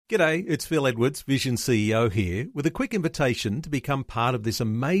G'day, it's Phil Edwards, Vision CEO here, with a quick invitation to become part of this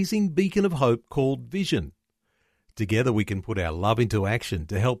amazing beacon of hope called Vision. Together we can put our love into action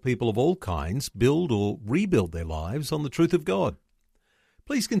to help people of all kinds build or rebuild their lives on the truth of God.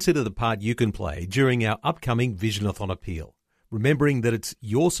 Please consider the part you can play during our upcoming Visionathon appeal, remembering that it's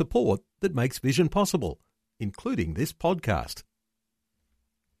your support that makes Vision possible, including this podcast.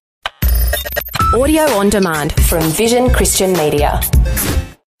 Audio on demand from Vision Christian Media.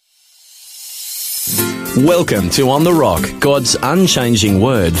 Welcome to On The Rock, God's unchanging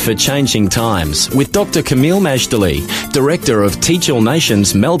word for changing times, with Dr. Camille Majdali, Director of Teach All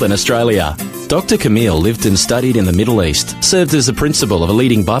Nations, Melbourne, Australia. Dr. Camille lived and studied in the Middle East, served as a principal of a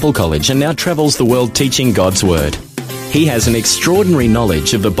leading Bible college, and now travels the world teaching God's word. He has an extraordinary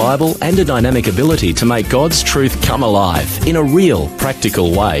knowledge of the Bible and a dynamic ability to make God's truth come alive in a real,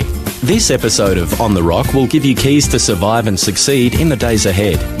 practical way. This episode of On The Rock will give you keys to survive and succeed in the days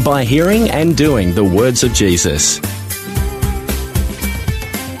ahead by hearing and doing the words of Jesus.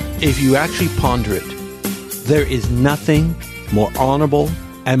 If you actually ponder it, there is nothing more honorable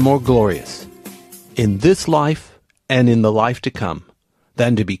and more glorious in this life and in the life to come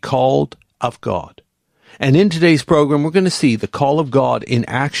than to be called of God. And in today's program, we're going to see the call of God in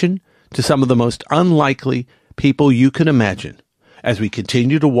action to some of the most unlikely people you can imagine as we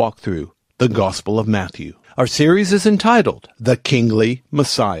continue to walk through the Gospel of Matthew. Our series is entitled The Kingly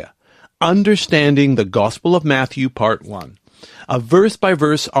Messiah, Understanding the Gospel of Matthew, Part 1, a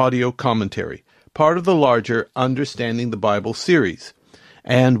verse-by-verse audio commentary, part of the larger Understanding the Bible series.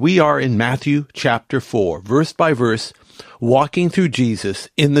 And we are in Matthew chapter 4, verse by verse, walking through Jesus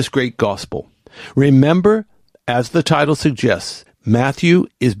in this great gospel. Remember, as the title suggests, Matthew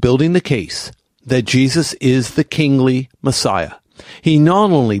is building the case that Jesus is the kingly Messiah. He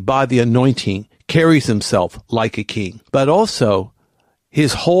not only, by the anointing, carries himself like a king, but also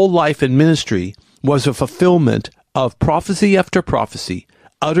his whole life and ministry was a fulfillment of prophecy after prophecy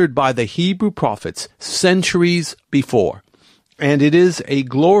uttered by the Hebrew prophets centuries before. And it is a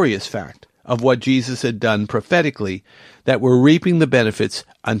glorious fact of what Jesus had done prophetically that we're reaping the benefits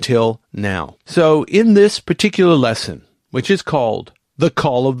until now. So in this particular lesson, which is called The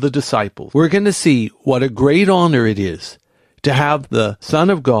Call of the Disciples, we're going to see what a great honor it is to have the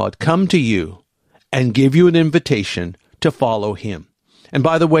Son of God come to you and give you an invitation to follow him. And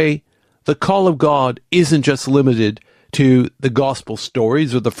by the way, the call of God isn't just limited to the gospel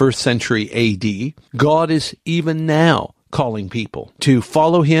stories of the first century AD. God is even now calling people to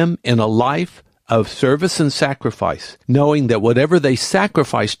follow him in a life of service and sacrifice, knowing that whatever they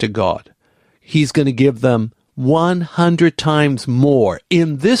sacrifice to God, he's going to give them 100 times more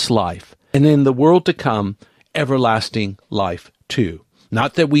in this life and in the world to come, everlasting life too.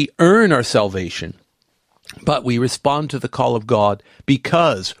 Not that we earn our salvation, but we respond to the call of God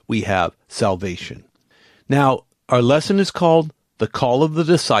because we have salvation. Now, our lesson is called The Call of the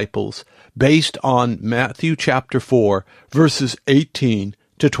Disciples, based on Matthew chapter 4, verses 18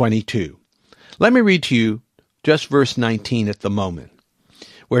 to 22. Let me read to you just verse 19 at the moment,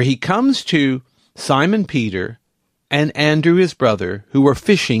 where he comes to Simon Peter and Andrew his brother, who were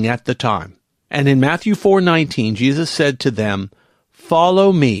fishing at the time. And in Matthew 4:19, Jesus said to them,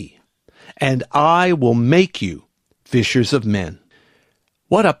 "Follow me, and I will make you fishers of men."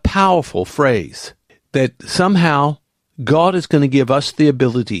 What a powerful phrase, that somehow God is going to give us the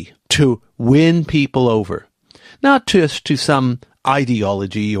ability to win people over, not just to some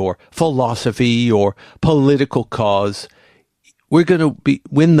ideology or philosophy or political cause. We're going to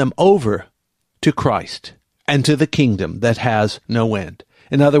win them over to Christ and to the kingdom that has no end.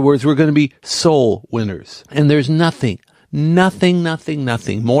 In other words, we're going to be soul winners. And there's nothing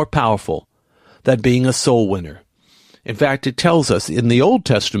more powerful than being a soul winner. In fact, it tells us in the Old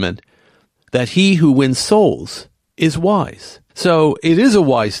Testament that he who wins souls is wise. So it is a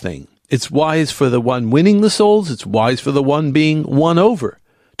wise thing. It's wise for the one winning the souls. It's wise for the one being won over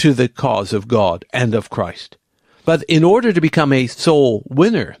to the cause of God and of Christ. But in order to become a soul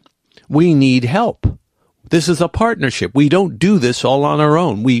winner, we need help. This is a partnership. We don't do this all on our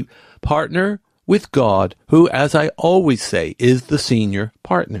own. We partner with God, who, as I always say, is the senior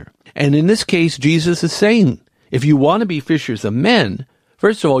partner. And in this case, Jesus is saying, if you want to be fishers of men,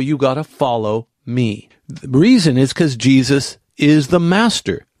 first of all, you got to follow me. The reason is because Jesus is the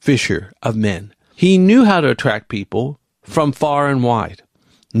master fisher of men. He knew how to attract people from far and wide.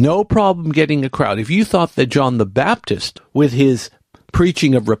 No problem getting a crowd. If you thought that John the Baptist, with his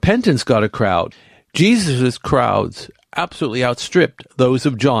preaching of repentance, got a crowd, Jesus' crowds absolutely outstripped those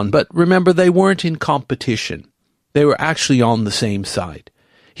of John. But remember, they weren't in competition. They were actually on the same side.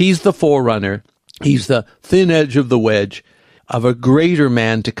 He's the forerunner. He's the thin edge of the wedge. of a greater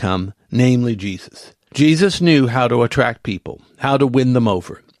man to come, namely Jesus. Jesus knew how to attract people, how to win them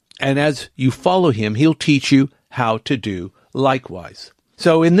over. And as you follow him, he'll teach you how to do likewise.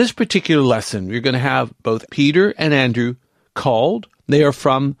 So in this particular lesson, you're going to have both Peter and Andrew called. They are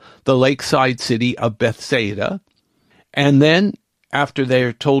from the lakeside city of Bethsaida. And then after they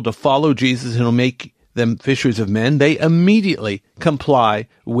are told to follow Jesus and he'll make them fishers of men, they immediately comply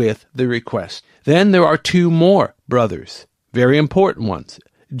with the request. Then there are two more brothers, very important ones,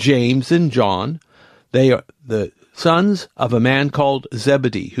 James and John. They are the sons of a man called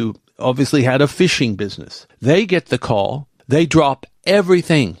Zebedee, who obviously had a fishing business. They get the call. They drop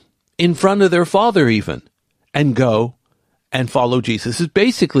everything in front of their father even and go and follow Jesus. It's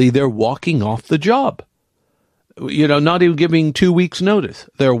basically they're walking off the job. Not even giving 2 weeks notice.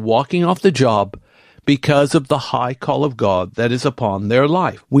 They're walking off the job because of the high call of God that is upon their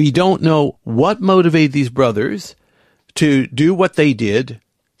life. We don't know what motivated these brothers to do what they did,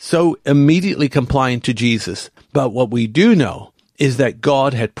 so immediately compliant to Jesus. But what we do know is that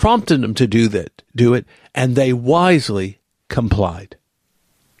God had prompted them to do it, and they wisely complied.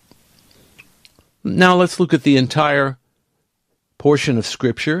 Now let's look at the entire portion of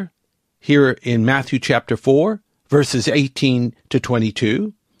Scripture here in Matthew chapter 4, verses 18 to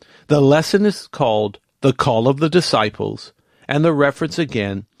 22. The lesson is called The Call of the Disciples, and the reference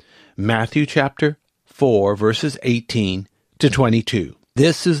again, Matthew chapter 4, verses 18 to 22.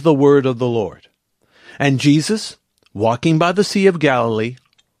 This is the word of the Lord. And Jesus, walking by the Sea of Galilee,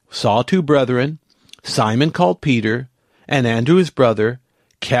 saw two brethren, Simon called Peter, and Andrew his brother,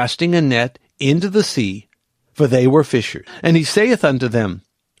 casting a net into the sea, for they were fishers. And he saith unto them,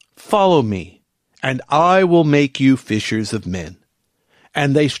 Follow me, and I will make you fishers of men.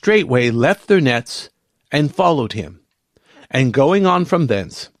 And they straightway left their nets and followed him. And going on from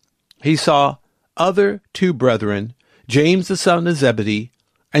thence, he saw other two brethren, James the son of Zebedee,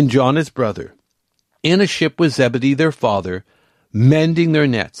 and John his brother, in a ship with Zebedee their father, mending their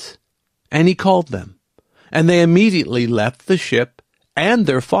nets. And he called them. And they immediately left the ship and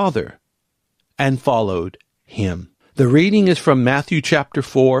their father, and followed him. The reading is from Matthew chapter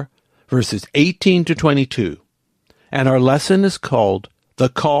 4, verses 18 to 22. And our lesson is called The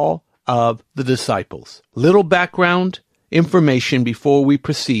Call of the Disciples. Little background information before we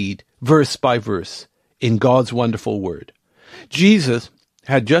proceed verse by verse in God's wonderful word. Jesus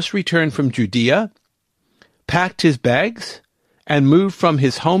had just returned from Judea, packed his bags, and moved from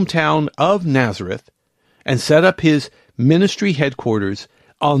his hometown of Nazareth and set up his ministry headquarters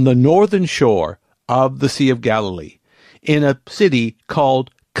on the northern shore of the Sea of Galilee in a city called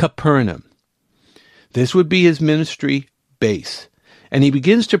Capernaum. This would be his ministry base. And he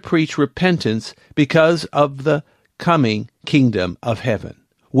begins to preach repentance because of the coming kingdom of heaven,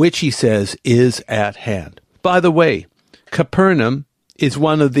 which he says is at hand. By the way, Capernaum is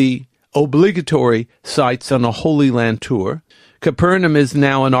one of the obligatory sites on a Holy Land tour. Capernaum is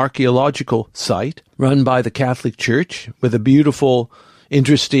now an archaeological site run by the Catholic Church with a beautiful,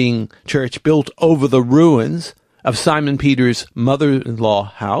 interesting church built over the ruins of Simon Peter's mother-in-law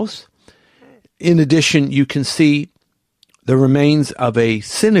house. In addition, you can see the remains of a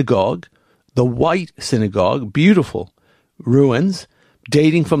synagogue, the White Synagogue, beautiful ruins,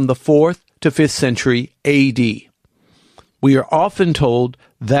 dating from the 4th to 5th century A.D. We are often told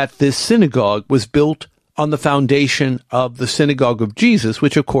that this synagogue was built on the foundation of the synagogue of Jesus,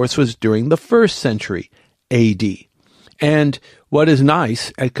 which of course was during the 1st century A.D. And what is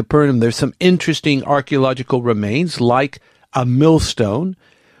nice at Capernaum, there's some interesting archaeological remains like a millstone,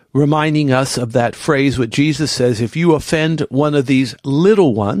 reminding us of that phrase what Jesus says, if you offend one of these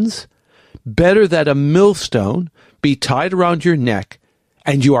little ones, better that a millstone be tied around your neck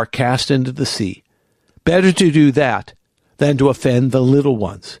and you are cast into the sea. Better to do that than to offend the little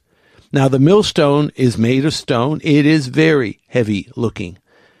ones. Now, the millstone is made of stone. It is very heavy looking.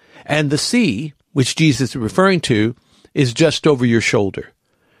 And the sea, which Jesus is referring to, is just over your shoulder.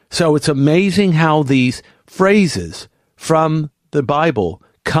 So it's amazing how these phrases from the Bible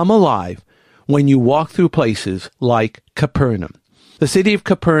come alive when you walk through places like Capernaum. The city of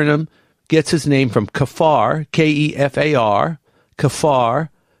Capernaum gets its name from Kephar, K-E-F-A-R, Kephar,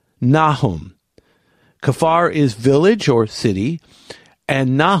 Nahum. Kephar is village or city,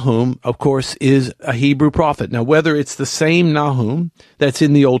 and Nahum, of course, is a Hebrew prophet. Now, whether it's the same Nahum that's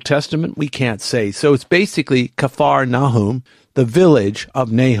in the Old Testament, we can't say. So it's basically Kephar Nahum, the village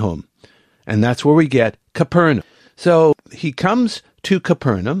of Nahum. And that's where we get Capernaum. So he comes to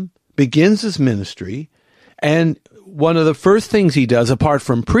Capernaum, begins his ministry, and one of the first things he does, apart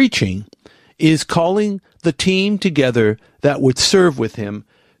from preaching, is calling the team together that would serve with him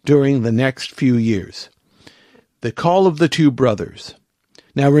during the next few years. the call of the two brothers.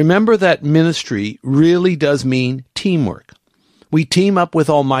 Now remember that ministry really does mean teamwork. We team up with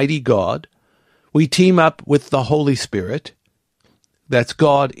Almighty God. We team up with the Holy Spirit. That's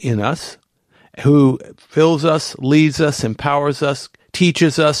God in us, who fills us, leads us, empowers us,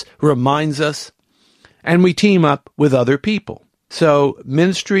 teaches us, reminds us. And we team up with other people. So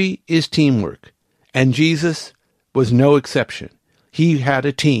ministry is teamwork. And Jesus was no exception. He had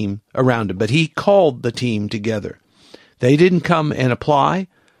a team around him, but he called the team together. They didn't come and apply.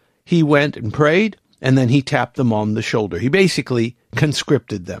 He went and prayed, and then he tapped them on the shoulder. He basically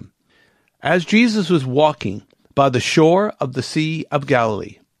conscripted them. As Jesus was walking by the shore of the Sea of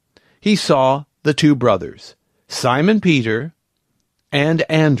Galilee, he saw the two brothers, Simon Peter and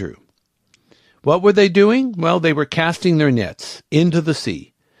Andrew. What were they doing? Well, they were casting their nets into the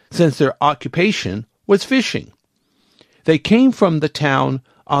sea, since their occupation was fishing. They came from the town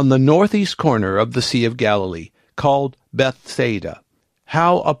on the northeast corner of the Sea of Galilee, called Bethsaida.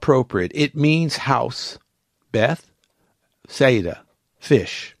 How appropriate. It means house. Beth, Saida,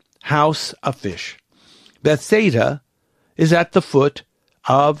 fish. House of fish. Bethsaida is at the foot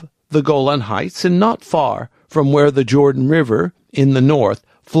of the Golan Heights and not far from where the Jordan River in the north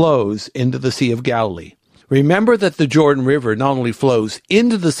flows into the Sea of Galilee. Remember that the Jordan River not only flows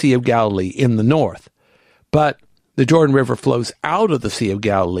into the Sea of Galilee in the north, but the Jordan River flows out of the Sea of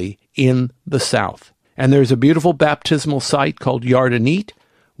Galilee in the south. And there's a beautiful baptismal site called Yardenit,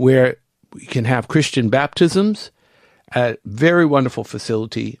 where we can have Christian baptisms. A very wonderful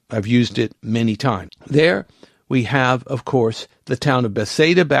facility. I've used it many times. There we have, of course, the town of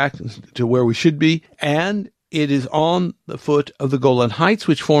Bethsaida, back to where we should be, and it is on the foot of the Golan Heights,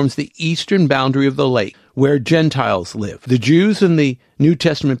 which forms the eastern boundary of the lake, where Gentiles live. The Jews in the New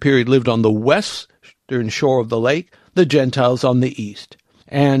Testament period lived on the western shore of the lake, the Gentiles on the east.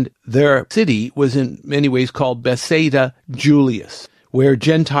 And their city was in many ways called Bethsaida Julius, where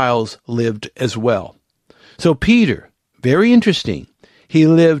Gentiles lived as well. So Peter, very interesting, he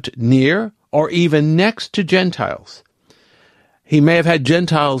lived near or even next to Gentiles. He may have had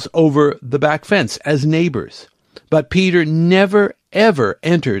Gentiles over the back fence as neighbors, but Peter never, ever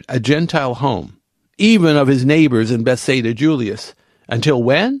entered a Gentile home, even of his neighbors in Bethsaida Julius. Until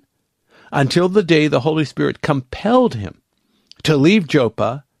when? Until the day the Holy Spirit compelled him to leave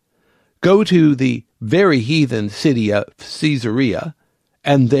Joppa, go to the very heathen city of Caesarea,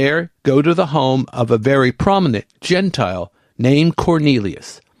 and there go to the home of a very prominent Gentile named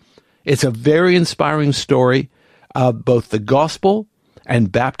Cornelius. It's a very inspiring story of both the gospel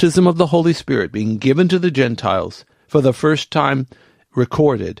and baptism of the Holy Spirit being given to the Gentiles for the first time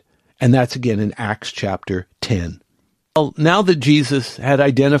recorded, and that's again in Acts chapter 10. Well, now that Jesus had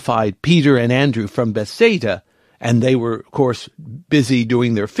identified Peter and Andrew from Bethsaida, and they were, of course, busy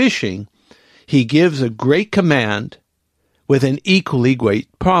doing their fishing, he gives a great command with an equally great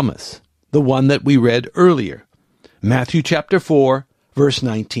promise, the one that we read earlier. Matthew chapter 4, verse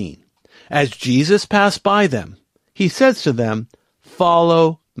 19. As Jesus passed by them, he says to them,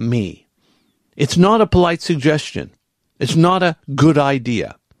 "Follow me." It's not a polite suggestion. It's not a good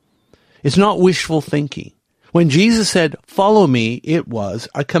idea. It's not wishful thinking. When Jesus said, "Follow me," it was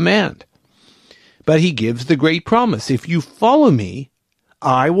a command. But he gives the great promise. If you follow me,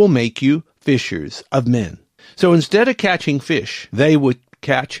 I will make you fishers of men. So instead of catching fish, they would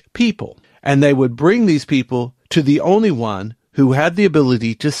catch people. And they would bring these people to the only one who had the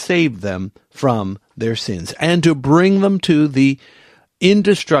ability to save them from their sins and to bring them to the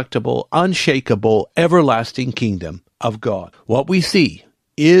indestructible, unshakable, everlasting kingdom of God. What we see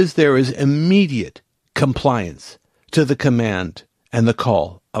is there is immediate compliance to the command and the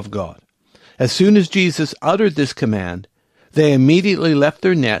call of God. As soon as Jesus uttered this command, they immediately left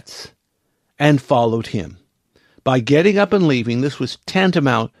their nets and followed him. By getting up and leaving, this was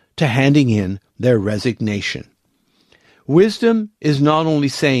tantamount to handing in their resignation. Wisdom is not only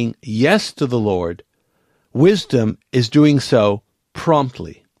saying yes to the Lord, wisdom is doing so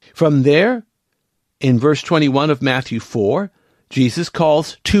promptly. From there, in verse 21 of Matthew 4, Jesus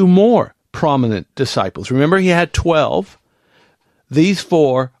calls two more prominent disciples. Remember, he had 12. These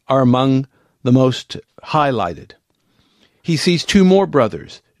four are among the most highlighted. He sees two more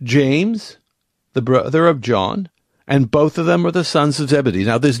brothers, James, the brother of John, and both of them are the sons of Zebedee.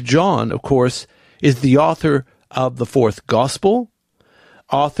 Now, this John, of course, is the author of the fourth gospel,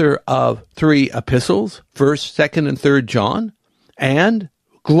 author of 3 epistles, 1st, 2nd, and 3rd John, and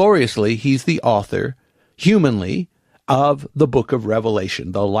gloriously, he's the author, humanly, of the book of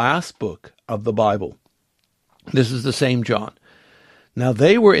Revelation, the last book of the Bible. This is the same John. Now,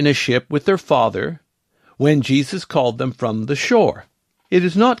 they were in a ship with their father when Jesus called them from the shore. It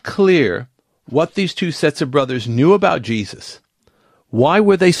is not clear what these two sets of brothers knew about Jesus, why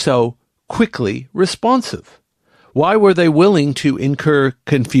were they so quickly responsive? Why were they willing to incur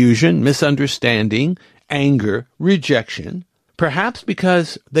confusion, misunderstanding, anger, rejection? Perhaps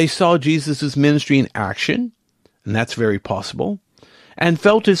because they saw Jesus' ministry in action, and that's very possible, and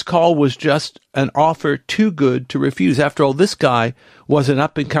felt his call was just an offer too good to refuse. After all, this guy was an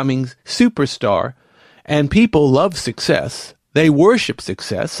up-and-coming superstar, and people love success. They worship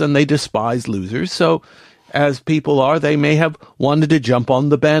success, and they despise losers. So, as people are, they may have wanted to jump on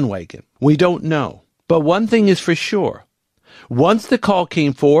the bandwagon. We don't know. But one thing is for sure. Once the call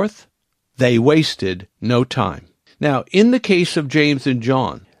came forth, they wasted no time. Now, in the case of James and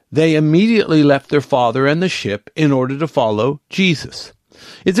John, they immediately left their father and the ship in order to follow Jesus.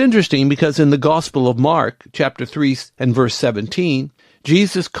 It's interesting because in the Gospel of Mark, chapter 3 and verse 17,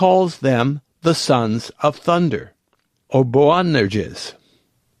 Jesus calls them the sons of thunder, or Boanerges.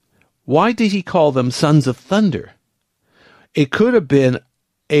 Why did he call them sons of thunder? It could have been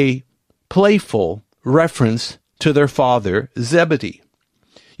a playful reference to their father, Zebedee.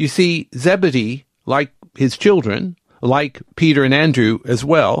 You see, Zebedee, like his children, like Peter and Andrew as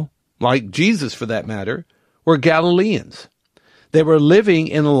well, like Jesus for that matter, were Galileans. They were living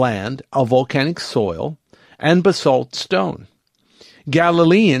in a land of volcanic soil and basalt stone.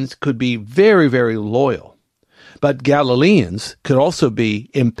 Galileans could be very, very loyal, but Galileans could also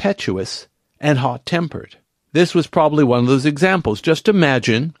be impetuous and hot-tempered. This was probably one of those examples. Just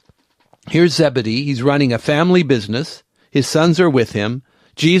imagine, here's Zebedee, he's running a family business, his sons are with him,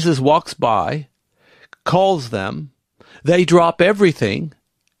 Jesus walks by, calls them, they drop everything,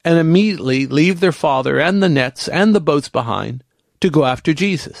 and immediately leave their father and the nets and the boats behind to go after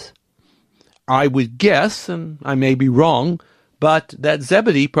Jesus. I would guess, and I may be wrong, but that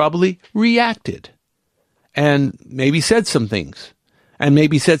Zebedee probably reacted and maybe said some things, and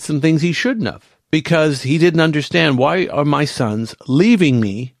maybe said some things he shouldn't have, because he didn't understand, why are my sons leaving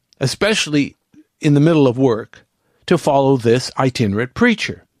me, especially in the middle of work, to follow this itinerant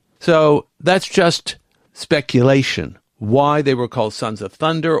preacher? So that's just speculation, why they were called sons of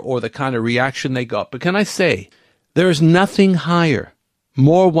thunder or the kind of reaction they got. But can I say, there is nothing higher,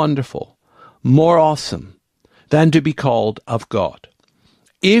 more wonderful, more awesome than to be called of God.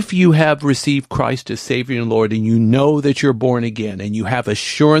 If you have received Christ as Savior and Lord, and you know that you're born again, and you have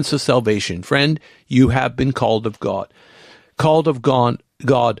assurance of salvation, friend, you have been called of God. Called of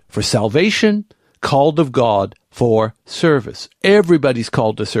God for salvation, called of God for service. Everybody's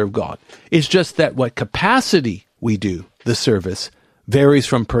called to serve God. It's just that what capacity we do the service varies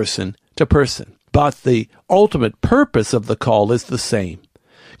from person to person. But the ultimate purpose of the call is the same.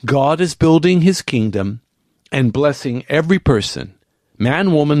 God is building his kingdom and blessing every person,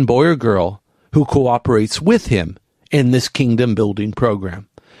 man, woman, boy, or girl, who cooperates with him in this kingdom-building program.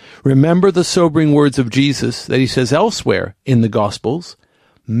 Remember the sobering words of Jesus that he says elsewhere in the Gospels,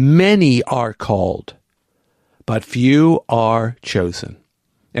 many are called, but few are chosen.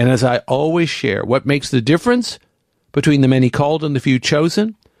 And as I always share, what makes the difference between the many called and the few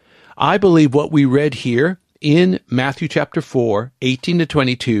chosen? I believe what we read here in Matthew chapter 4, 18 to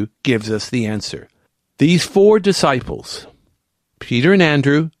 22, gives us the answer. These four disciples, Peter and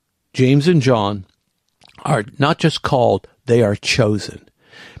Andrew, James and John, are not just called, they are chosen.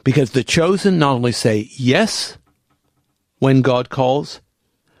 Because the chosen not only say yes when God calls,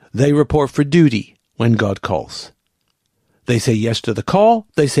 they report for duty when God calls. They say yes to the call,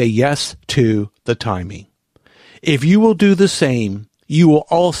 they say yes to the timing. If you will do the same, you will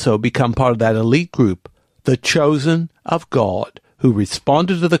also become part of that elite group, the chosen of God, who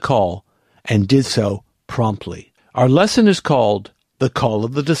responded to the call and did so promptly. Our lesson is called The Call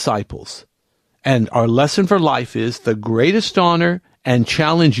of the Disciples. And our lesson for life is the greatest honor and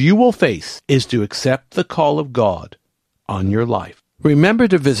challenge you will face is to accept the call of God on your life. Remember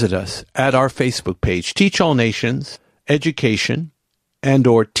to visit us at our Facebook page, Teach All Nations Education, and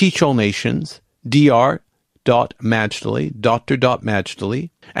or Teach All Nations, Dr.Majdali,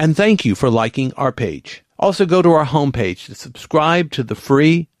 and thank you for liking our page. Also go to our homepage to subscribe to the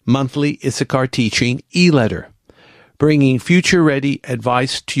free monthly Issachar Teaching e-letter, bringing future-ready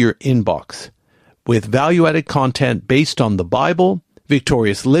advice to your inbox with value-added content based on the Bible,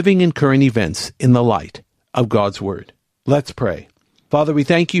 victorious living, and current events in the light of God's Word. Let's pray. Father, we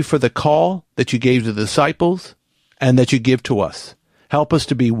thank you for the call that you gave to the disciples and that you give to us. Help us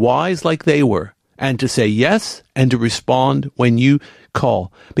to be wise like they were and to say yes and to respond when you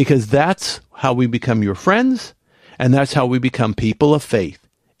call, because that's how we become your friends and that's how we become people of faith.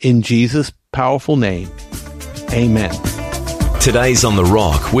 In Jesus' powerful name, amen. Today's On The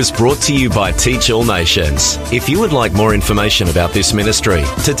Rock was brought to you by Teach All Nations. If you would like more information about this ministry,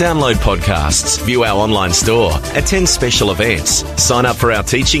 to download podcasts, view our online store, attend special events, sign up for our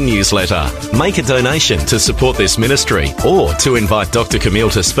teaching newsletter, make a donation to support this ministry, or to invite Dr.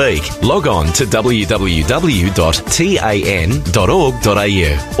 Camille to speak, log on to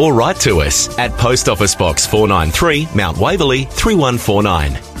www.tan.org.au or write to us at Post Office Box 493, Mount Waverley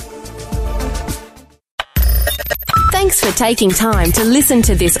 3149. Thanks for taking time to listen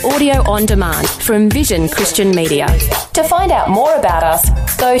to this audio on demand from Vision Christian Media. To find out more about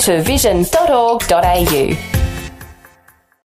us, go to vision.org.au.